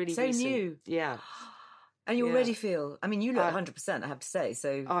it's really so recent. new. Yeah. And you already feel, I mean, you look 100%, I have to say.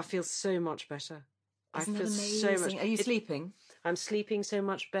 So I feel so much better. Isn't I feel that so amazing? much. Are you sleeping? I'm sleeping so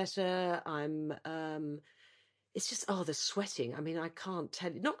much better. I'm it's just the sweating. I mean, I can't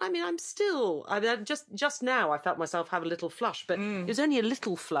tell you. Just now I felt myself have a little flush, but it was only a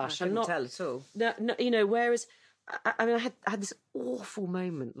little flush. I couldn't tell at all. No, whereas I had this awful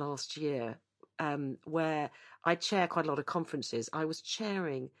moment last year where I chair quite a lot of conferences. I was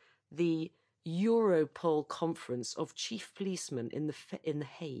chairing the Europol conference of chief policemen in the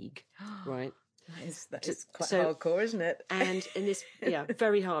Hague, right? That is quite hardcore, isn't it? And in this,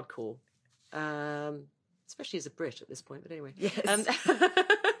 very hardcore, especially as a Brit at this point. But anyway, yes.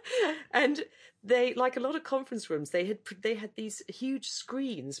 And they, like a lot of conference rooms, they had these huge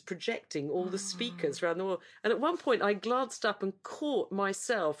screens projecting all the speakers around the world. And at one point, I glanced up and caught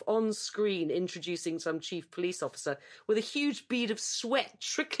myself on screen introducing some chief police officer with a huge bead of sweat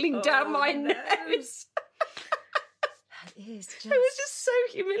trickling down my nose. It was just so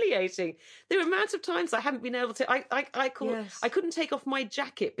humiliating. The amount of times I haven't been able to. I couldn't take off my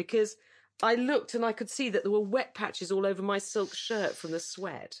jacket because I looked and I could see that there were wet patches all over my silk shirt from the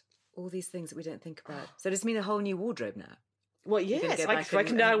sweat. All these things that we don't think about. So does it mean a whole new wardrobe now? Well, yes, I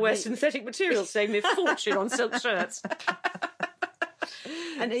can now wear synthetic materials, saving me a fortune on silk shirts.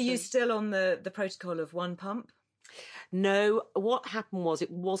 And are you still on the protocol of 1 pump? No, what happened was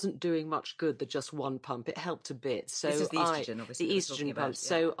it wasn't doing much good, the just 1 pump. It helped a bit. So this is the estrogen, obviously. The estrogen pump.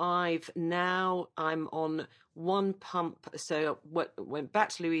 So I'm on 1 pump. So went back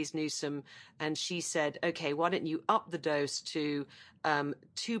to Louise Newsom and she said, okay, why don't you up the dose to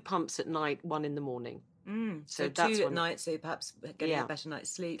 2 pumps at night, 1 in the morning. So that's 2 at night, so perhaps getting a better night's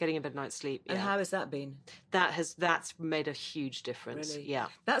sleep. Getting a better night's sleep, And how has that been? That's made a huge difference. Really? Yeah.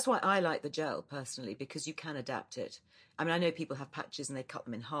 That's why I like the gel, personally, because you can adapt it. I mean, I know people have patches and they cut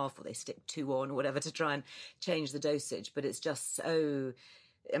them in half or they stick 2 on or whatever to try and change the dosage, but it's just so...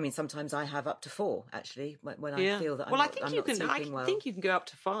 I mean, sometimes I have up to 4, actually, when I feel that I'm not sleeping well. I think you can go up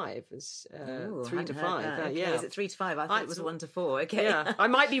to 5, 3 to 5. Okay. Is it 3 to 5? I thought it was 1 to 4. Okay, yeah. I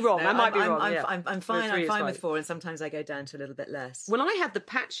might be wrong. No, I'm fine. I'm fine with 4, and sometimes I go down to a little bit less. When I had the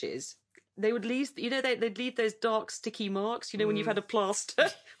patches, they would leave. They'd leave those dark, sticky marks. When you've had a plaster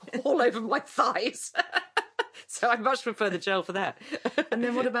all over my thighs. So I much prefer the gel for that. And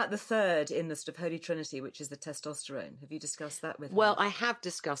then what about the third in the sort of Holy Trinity, which is the testosterone? Have you discussed that with her? Well, I have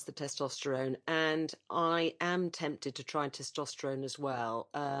discussed the testosterone, and I am tempted to try testosterone as well,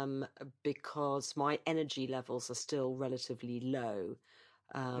 because my energy levels are still relatively low.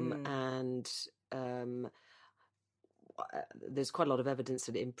 And there's quite a lot of evidence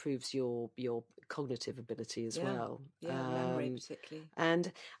that it improves your cognitive ability as well. Yeah, memory particularly.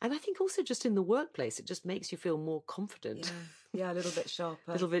 And I think also just in the workplace, it just makes you feel more confident. Yeah, a little bit sharper.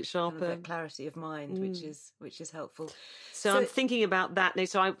 A little bit sharper. And a bit clarity of mind, which is helpful. So I'm thinking about that now.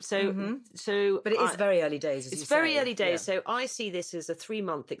 But it is very early days, as you say. It's very early days. Yeah. So I see this as a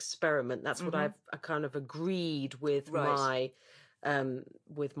 3-month experiment. That's what I've kind of agreed with my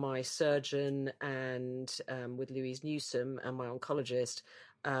surgeon and with Louise Newsom and my oncologist,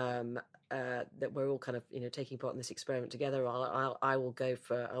 that we're all kind of taking part in this experiment together. I'll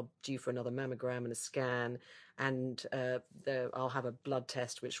due for another mammogram and a scan, and I'll have a blood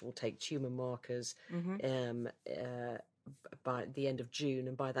test which will take tumour markers by the end of June,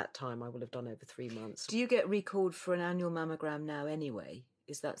 and by that time I will have done over 3 months. Do you get recalled for an annual mammogram now anyway?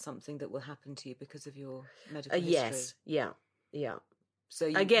 Is that something that will happen to you because of your medical history? Yes, yeah. So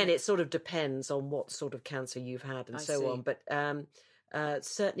again, it sort of depends on what sort of cancer you've had and on. But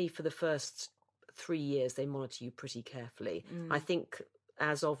certainly for the first 3 years, they monitor you pretty carefully. I think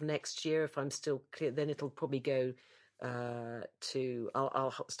as of next year, if I'm still clear, then it'll probably go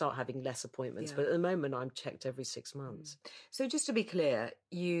I'll start having less appointments. But at the moment, I'm checked every 6 months. So just to be clear,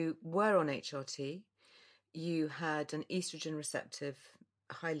 you were on HRT. You had an estrogen receptive,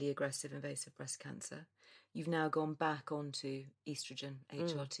 highly aggressive invasive breast cancer. You've now gone back onto estrogen,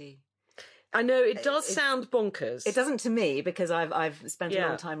 HRT. I know it does sound bonkers. It doesn't to me, because I've spent a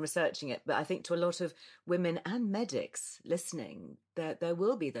long time researching it. But I think to a lot of women and medics listening, there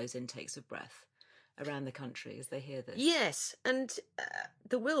will be those intakes of breath around the country as they hear this. Yes, and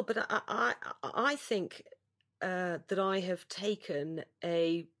there will. But I think that I have taken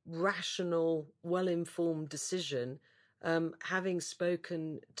a rational, well-informed decision, having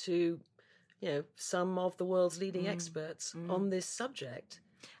spoken to some of the world's leading experts on this subject.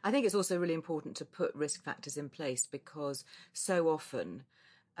 I think it's also really important to put risk factors in place, because so often,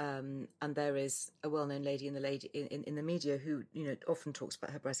 and there is a well-known lady in the media who often talks about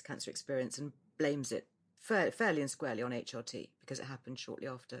her breast cancer experience and blames it fairly and squarely on HRT, because it happened shortly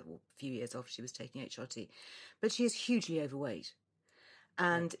after, or a few years after she was taking HRT. But she is hugely overweight.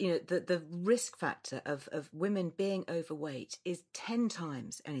 And, the risk factor of women being overweight is 10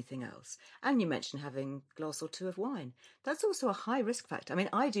 times anything else. And you mentioned having a glass or two of wine. That's also a high risk factor. I mean,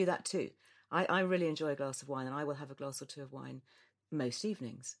 I do that too. I really enjoy a glass of wine, and I will have a glass or two of wine most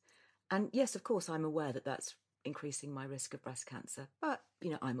evenings. And yes, of course, I'm aware that that's increasing my risk of breast cancer. But,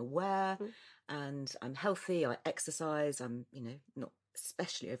 I'm aware and I'm healthy. I exercise. I'm, not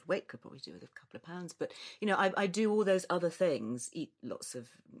especially overweight, could probably do with a couple of pounds, but I do all those other things, eat lots of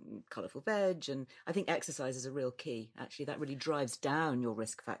colourful veg, and I think exercise is a real key. Actually, that really drives down your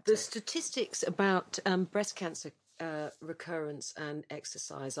risk factor. The statistics about breast cancer recurrence and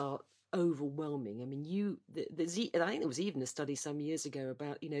exercise are overwhelming. I mean, I think there was even a study some years ago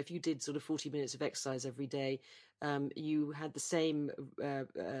about, if you did sort of 40 minutes of exercise every day, you had the same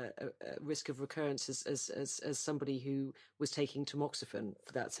risk of recurrence as somebody who was taking tamoxifen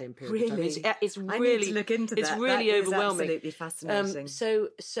for that same period of time. It's really, I need to look into that. It's really that overwhelming. Absolutely fascinating. So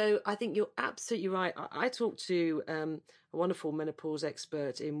I think you're absolutely right. I talked to a wonderful menopause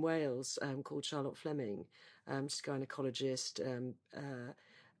expert in Wales called Charlotte Fleming. She's a gynecologist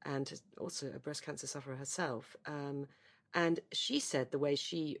and also a breast cancer sufferer herself. And she said the way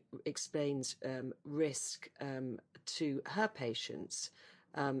she explains risk to her patients,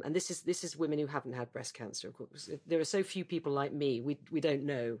 and this is women who haven't had breast cancer. Of course, there are so few people like me. We don't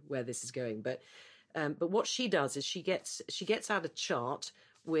know where this is going, but what she does is she gets out a chart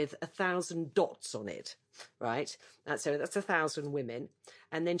with 1,000 dots on it, right? So that's 1,000 women,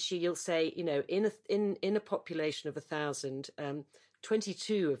 and then she'll say, in a population of 1,000,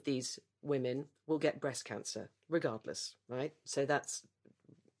 22 of these women will get breast cancer regardless, right? So that's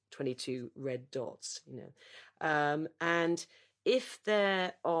 22 red dots, and if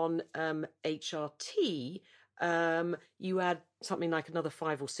they're on HRT, you add something like another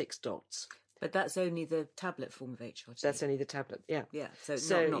 5 or 6 dots. But that's only the tablet form of HRT. That's only the tablet, yeah. Yeah,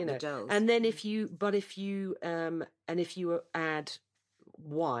 so not the gels. And then if you add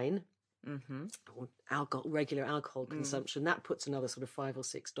wine, or regular alcohol consumption, that puts another sort of 5 or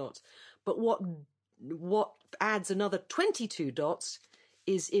 6 dots. But what adds another 22 dots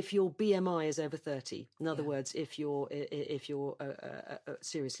is if your BMI is over 30. In other words, if you're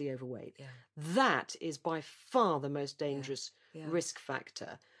seriously overweight. Yeah. That is by far the most dangerous risk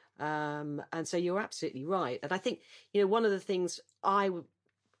factor. And so you're absolutely right. And I think, one of the things I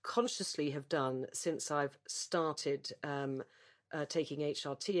consciously have done since I've started taking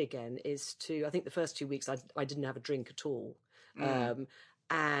HRT again is I think the first 2 weeks I didn't have a drink at all.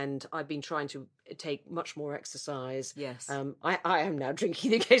 and I've been trying to take much more exercise. Yes. I am now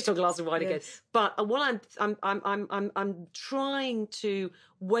drinking the occasional glass of wine again. But what I'm trying to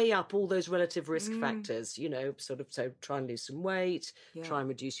weigh up all those relative risk factors, so try and lose some weight, try and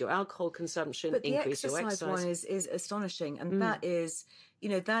reduce your alcohol consumption, but increase your exercise. The exercise one is astonishing, and that is,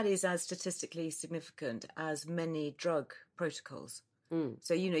 that is as statistically significant as many drug protocols.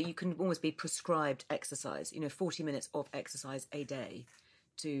 So, you can almost be prescribed exercise, 40 minutes of exercise a day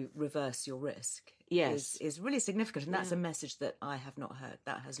to reverse your risk. Yes. Is really significant. And that's a message that I have not heard.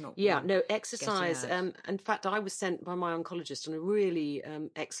 That has not been no, exercise. In fact, I was sent by my oncologist on a really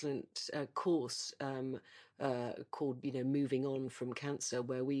excellent course called, Moving On from Cancer,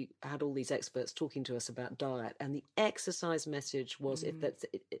 where we had all these experts talking to us about diet. And the exercise message was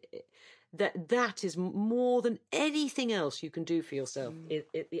that is more than anything else you can do for yourself.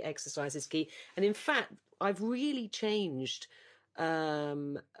 The exercise is key. And in fact, I've really changed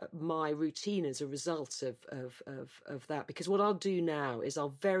my routine as a result of that, because what I'll do now is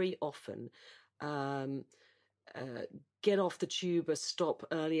I'll very often get off the tube or stop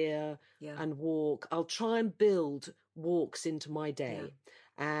earlier and walk. I'll try and build walks into my day.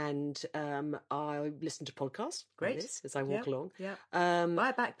 And I listen to podcasts as I walk along. Buy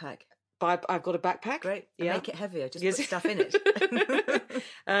a backpack. I've got a backpack. Great. And make it heavier. Just put stuff in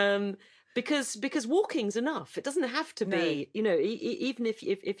it. Because walking's enough. It doesn't have to be, even if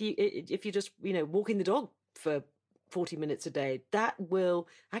you just, walking the dog for 40 minutes a day, that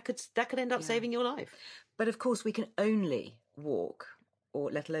could end up saving your life. But of course, we can only walk,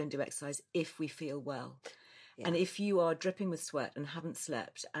 or let alone do exercise, if we feel well. Yeah. And if you are dripping with sweat and haven't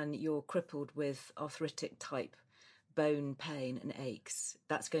slept, and you're crippled with arthritic type bone pain and aches,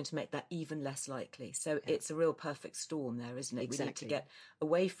 that's going to make that even less likely. So it's a real perfect storm there, isn't it? Exactly. We need to get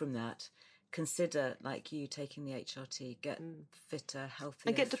away from that. Consider, like you, taking the HRT, get fitter, healthier.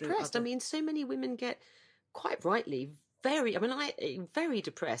 And get depressed. I mean, so many women get, quite rightly, very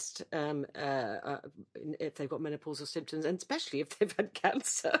depressed if they've got menopausal symptoms, and especially if they've had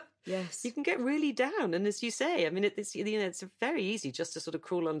cancer. Yes. You can get really down. And as you say, I mean, it's very easy just to sort of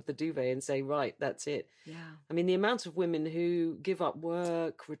crawl under the duvet and say, right, that's it. Yeah. I mean, the amount of women who give up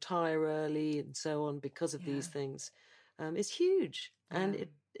work, retire early and so on because of these things is huge. And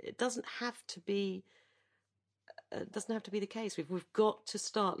it doesn't have to be the case. We've got to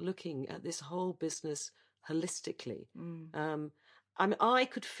start looking at this whole business holistically. I mean, I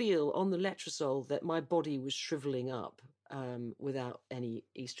could feel on the letrozole that my body was shriveling up without any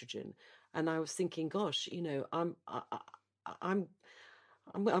estrogen, and I was thinking, gosh, I'm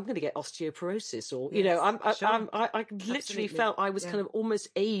going to get osteoporosis, or I literally felt I was kind of almost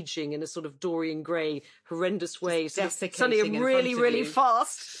aging in a sort of Dorian Gray horrendous way. Suddenly, I'm really, really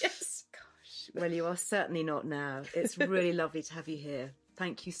fast. Yes. Gosh. Well, you are certainly not now. It's really lovely to have you here.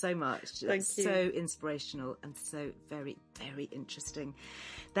 Thank you so much. Thank you. So inspirational and so very, very interesting.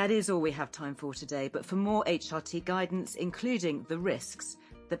 That is all we have time for today. But for more HRT guidance, including the risks,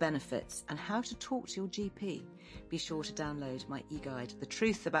 the benefits, and how to talk to your GP, be sure to download my e-guide, The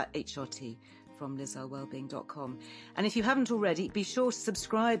Truth About HRT, from lizelwellbeing.com. And if you haven't already, be sure to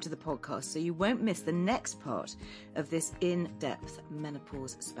subscribe to the podcast so you won't miss the next part of this in-depth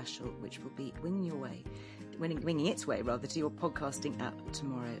menopause special, which will be winging its way to your podcasting app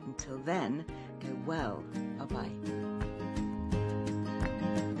tomorrow. Until then, go well. Bye-bye.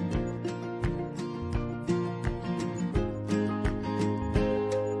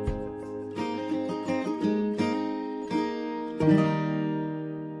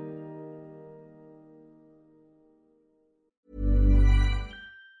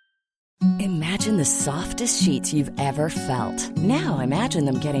 Imagine the softest sheets you've ever felt. Now imagine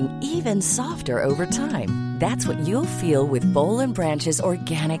them getting even softer over time. That's what you'll feel with Boll & Branch's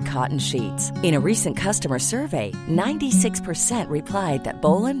organic cotton sheets. In a recent customer survey, 96% replied that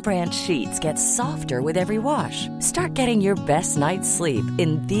Boll & Branch sheets get softer with every wash. Start getting your best night's sleep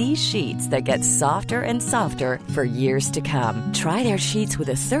in these sheets that get softer and softer for years to come. Try their sheets with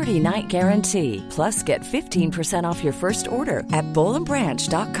a 30-night guarantee. Plus, get 15% off your first order at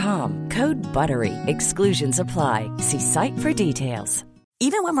bollandbranch.com. Code BUTTERY. Exclusions apply. See site for details.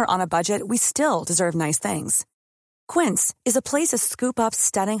 Even when we're on a budget, we still deserve nice things. Quince is a place to scoop up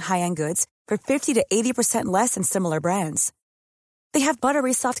stunning high-end goods for 50 to 80% less than similar brands. They have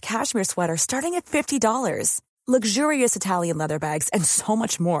buttery soft cashmere sweaters starting at $50, luxurious Italian leather bags, and so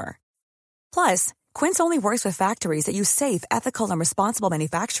much more. Plus, Quince only works with factories that use safe, ethical, and responsible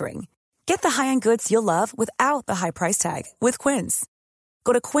manufacturing. Get the high-end goods you'll love without the high price tag with Quince.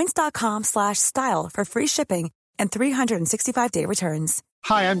 Go to quince.com/style for free shipping and 365-day returns.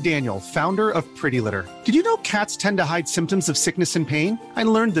 Hi, I'm Daniel, founder of Pretty Litter. Did you know cats tend to hide symptoms of sickness and pain? I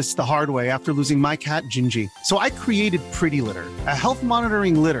learned this the hard way after losing my cat, Gingy. So I created Pretty Litter, a health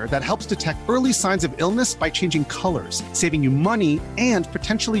monitoring litter that helps detect early signs of illness by changing colors, saving you money and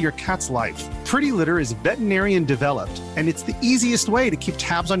potentially your cat's life. Pretty Litter is veterinarian developed, and it's the easiest way to keep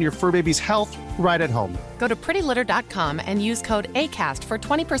tabs on your fur baby's health right at home. Go to prettylitter.com and use code ACAST for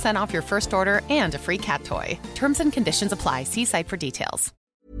 20% off your first order and a free cat toy. Terms and conditions apply. See site for details.